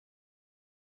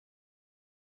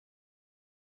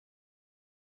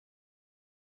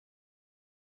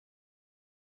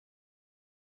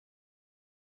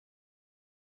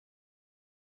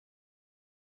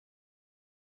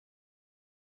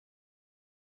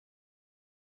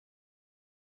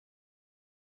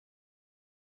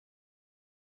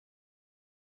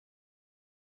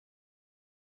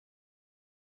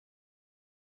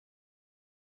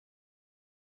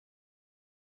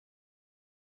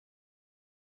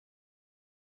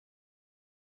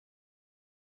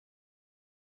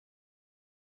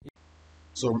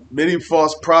So many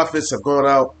false prophets have gone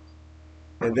out,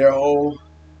 and their whole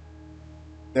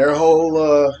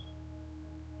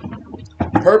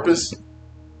purpose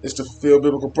is to fulfill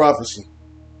biblical prophecy.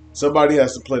 Somebody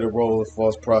has to play the role of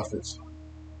false prophets.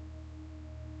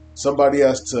 Somebody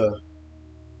has to,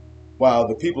 while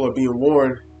the people are being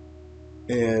warned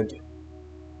and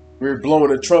we're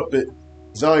blowing a trumpet,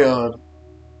 Zion,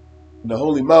 in the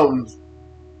holy mountain,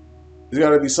 there's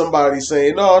got to be somebody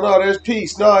saying, no, there's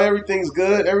peace. No, everything's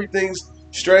good. Everything's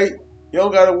straight. You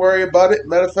don't got to worry about it.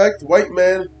 Matter of fact, the white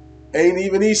man ain't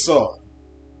even Esau.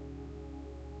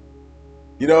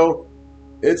 You know,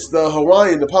 it's the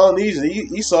Hawaiian, the Polynesian.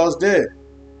 Esau's dead.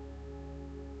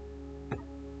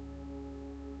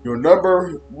 Your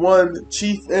number one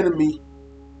chief enemy,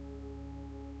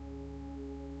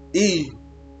 E,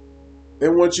 they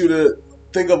want you to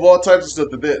think of all types of stuff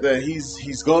that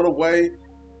he's gone away.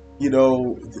 You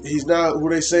know, he's not who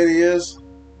they say he is.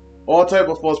 All type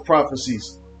of false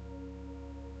prophecies.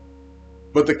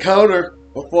 But the counter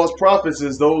of false prophets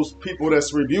is those people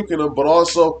that's rebuking them, but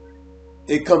also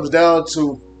it comes down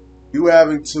to you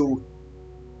having to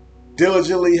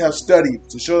diligently have studied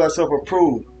to show thyself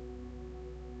approved.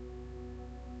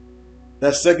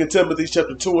 That's 2 Timothy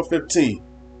chapter 2 and 15.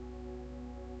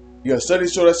 You got to study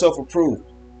to show thyself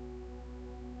approved.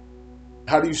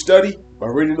 How do you study? By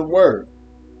reading the word.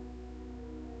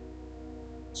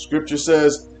 Scripture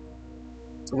says,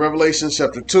 Revelation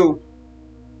chapter 2,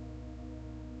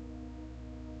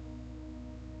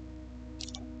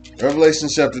 Revelation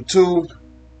chapter 2,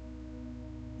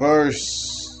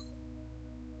 verse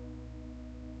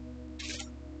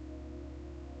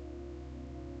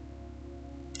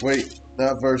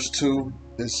 2.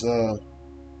 It's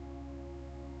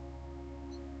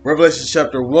Revelation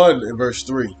chapter 1 and verse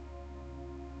 3.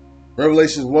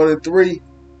 Revelations 1 and 3.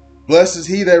 Blessed is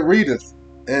he that readeth,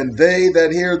 and they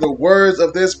that hear the words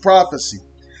of this prophecy,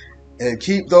 and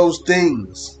keep those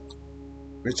things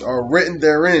which are written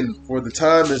therein, for the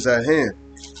time is at hand.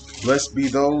 Blessed be he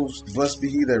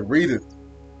that readeth.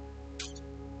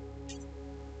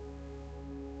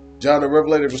 John the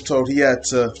Revelator was told he had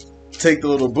to take the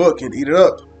little book and eat it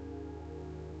up.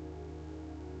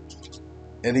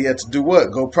 And he had to do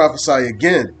what? Go prophesy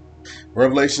again.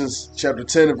 Revelation chapter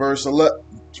 10 and verse 11.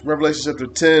 Revelation chapter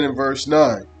 10 and verse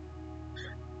 9.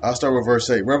 I'll start with verse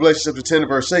 8. Revelation chapter 10 and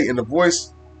verse 8. And the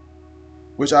voice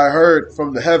which I heard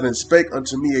from the heavens spake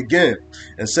unto me again,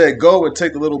 and said, Go and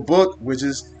take the little book which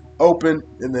is open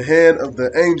in the hand of the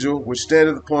angel which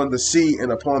standeth upon the sea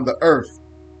and upon the earth.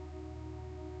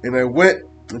 And I went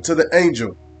unto the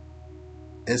angel,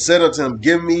 and said unto him,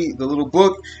 Give me the little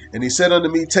book. And he said unto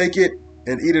me, Take it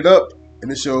and eat it up,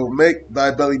 and it shall make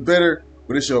thy belly bitter,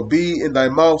 but it shall be in thy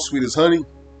mouth sweet as honey.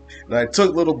 And I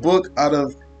took the little book out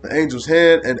of the angel's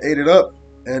hand and ate it up,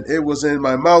 and it was in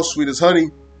my mouth sweet as honey.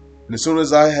 And as soon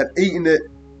as I had eaten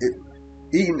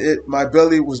it, my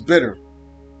belly was bitter.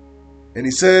 And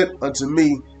he said unto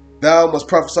me, Thou must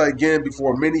prophesy again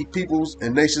before many peoples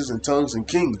and nations and tongues and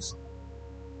kings.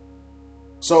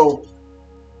 So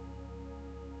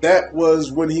that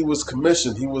was when he was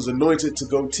commissioned. He was anointed to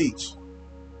go teach.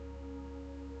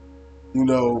 You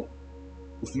know,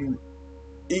 if you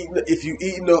eating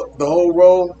the whole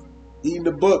roll, eating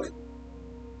the book,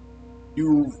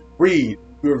 you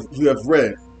have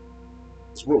read.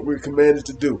 It's what we're commanded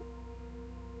to do.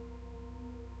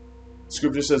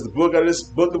 Scripture says, the book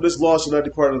of this law shall not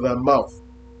depart out of thy mouth.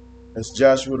 That's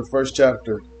Joshua, the first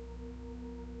chapter,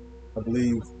 I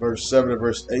believe, verse 7 and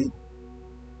verse 8.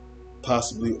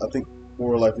 Possibly, I think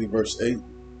more likely verse 8.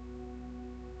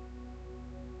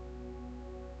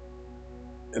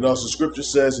 And also Scripture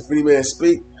says, if any man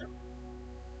speak,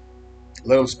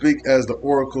 let him speak as the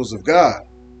oracles of God.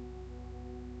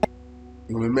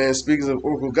 And when man speaks as the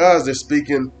oracle of God, they're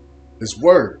speaking this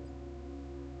word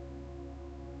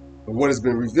of what has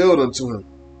been revealed unto him.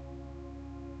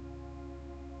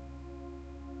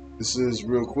 This is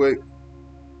real quick.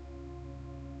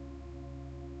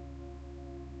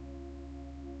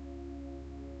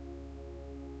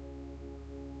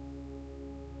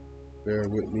 Bear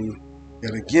with me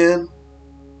yet again.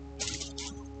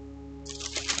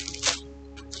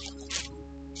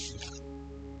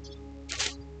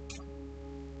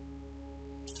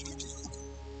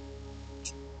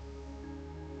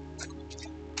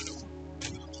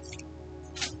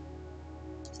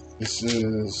 This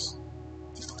is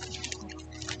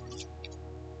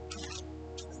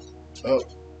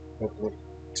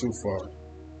too far.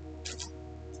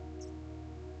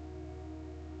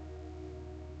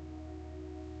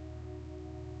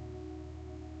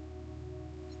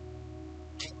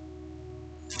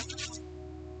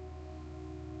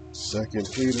 Second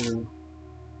Peter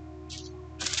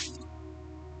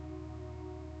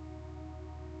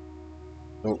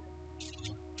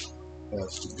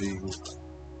be.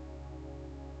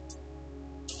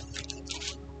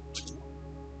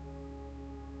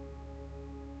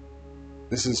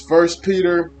 This is 1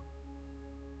 Peter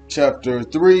chapter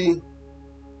 3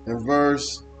 and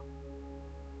verse.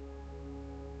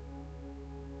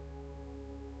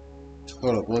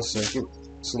 Hold up 1 second.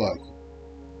 Slide.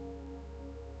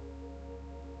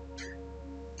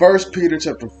 1 Peter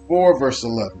chapter 4 verse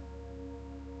 11.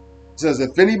 It says,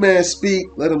 if any man speak,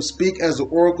 let him speak as the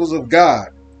oracles of God.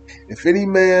 If any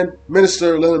man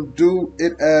minister, let him do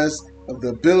it as of the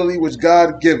ability which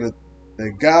God giveth,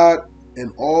 that God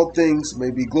in all things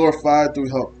may be glorified through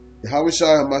him.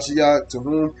 Yahushua HaMashiach, to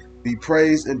whom be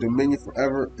praise and dominion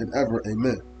forever and ever.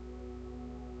 Amen.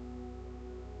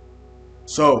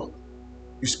 So,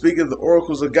 you speak of the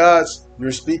oracles of God,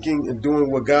 you're speaking and doing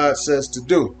what God says to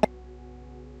do.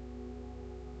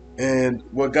 And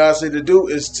what God said to do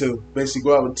is to basically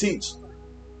go out and teach.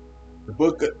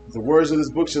 The words of this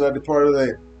book should not depart of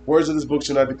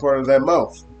that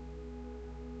mouth.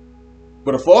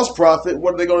 But a false prophet,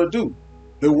 what are they going to do?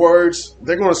 The words,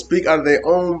 they're going to speak out of their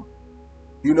own,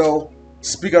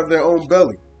 speak out of their own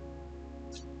belly.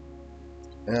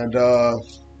 And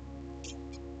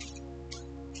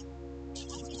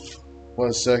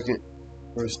 1 second,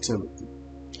 1 Timothy.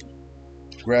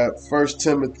 Grab 1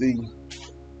 Timothy.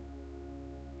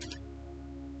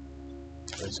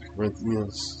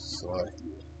 Corinthians. Sorry.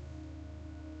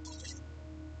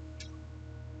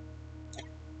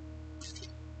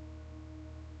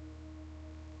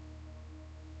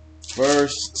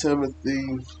 First Timothy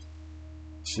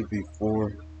should be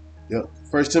 4. Yep.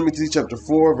 1 Timothy chapter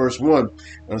 4 verse 1. And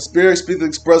the Spirit speaketh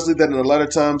expressly that in the latter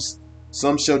times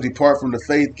some shall depart from the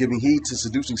faith, giving heed to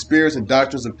seducing spirits and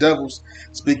doctrines of devils,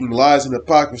 speaking lies and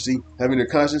hypocrisy, having their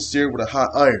conscience seared with a hot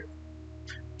iron.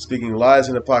 Speaking lies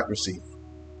and hypocrisy,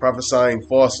 prophesying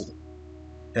falsely.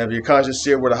 Have your conscience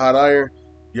seared with a hot iron.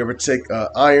 You ever take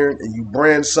iron and you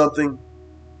brand something,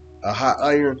 a hot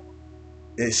iron,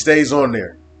 it stays on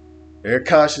there. Their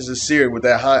conscience is seared with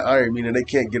that hot iron, meaning they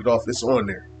can't get it off. It's on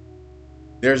there.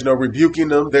 There's no rebuking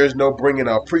them. There's no bringing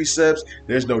out precepts.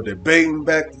 There's no debating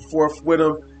back and forth with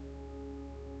them.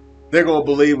 They're going to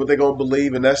believe what they're going to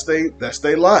believe, and that's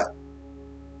they lot.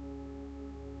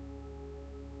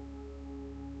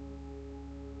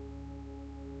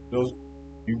 Those,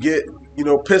 you get,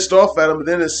 pissed off at them, but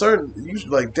then it's certain, you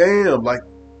like, damn, like,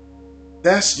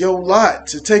 that's your lot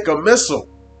to take a missile.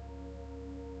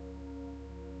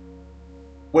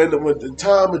 When the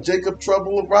time of Jacob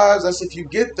trouble arrives, that's if you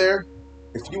get there.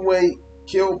 If you ain't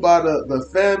killed by the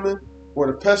famine or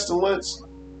the pestilence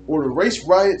or the race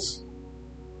riots.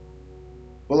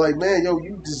 But like, man, yo,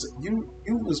 you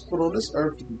was put on this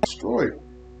earth to be destroyed.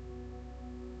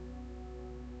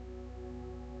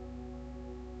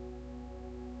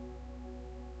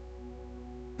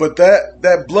 But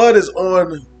that blood is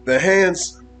on the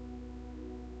hands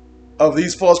of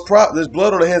these false prophets. There's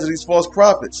blood on the hands of these false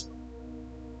prophets.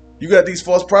 You got these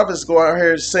false prophets go out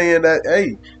here saying that,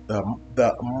 hey,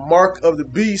 the mark of the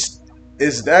beast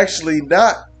is actually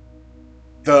not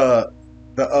the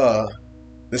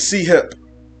C hip.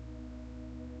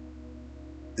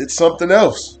 It's something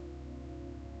else.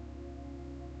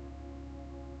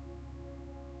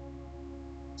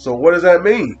 So what does that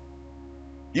mean?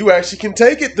 You actually can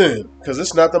take it then, because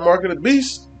it's not the mark of the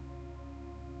beast.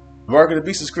 The mark of the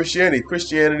beast is Christianity.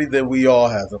 Christianity, then we all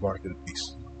have the mark of the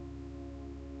beast.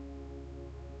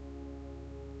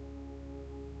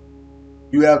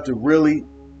 You have to really,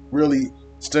 really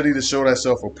study to show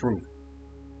thyself approved.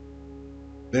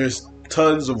 There's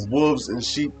tons of wolves in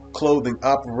sheep clothing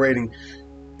operating,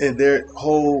 and their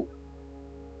whole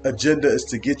agenda is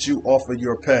to get you off of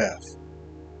your path.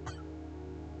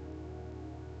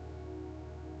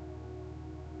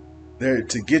 They're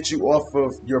to get you off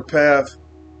of your path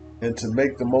and to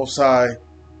make the Most High,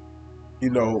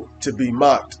 to be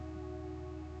mocked.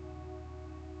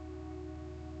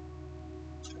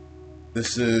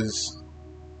 This is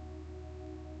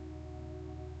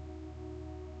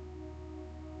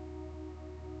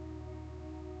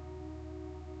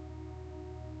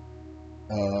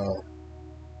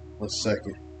one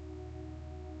second.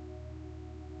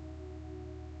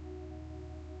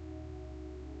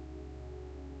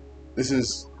 This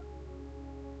is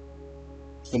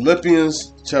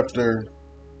Philippians chapter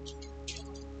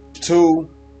 2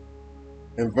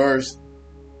 and verse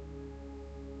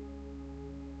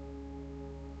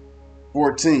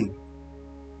 14.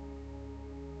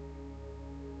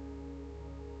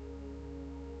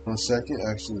 One second,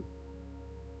 actually.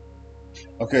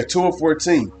 Okay, 2 and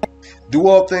 14. Do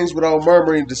all things without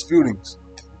murmuring and disputings,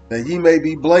 that ye may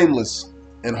be blameless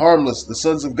and harmless, the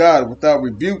sons of God, without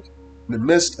rebuke, in the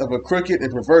midst of a crooked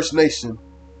and perverse nation,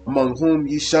 among whom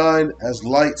ye shine as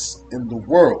lights in the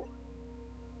world.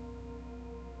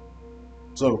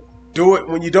 So do it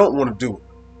when you don't want to do it.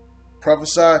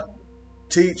 Prophesy,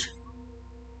 teach,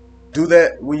 do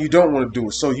that when you don't want to do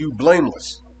it. So you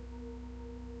blameless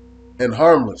and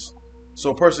harmless.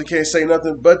 So a person can't say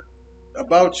nothing but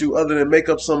about you other than make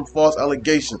up some false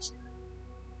allegations.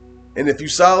 And if you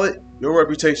solid, your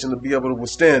reputation to be able to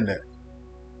withstand that.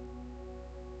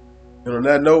 And on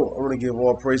that note, I want to give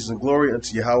all praises and glory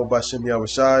unto Yahweh Bashem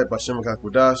Yahushai, Bashem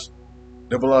HaKakwadash.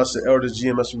 That belongs to Elder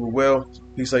GMS Ruel.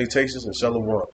 Peace, salutations, and shalom.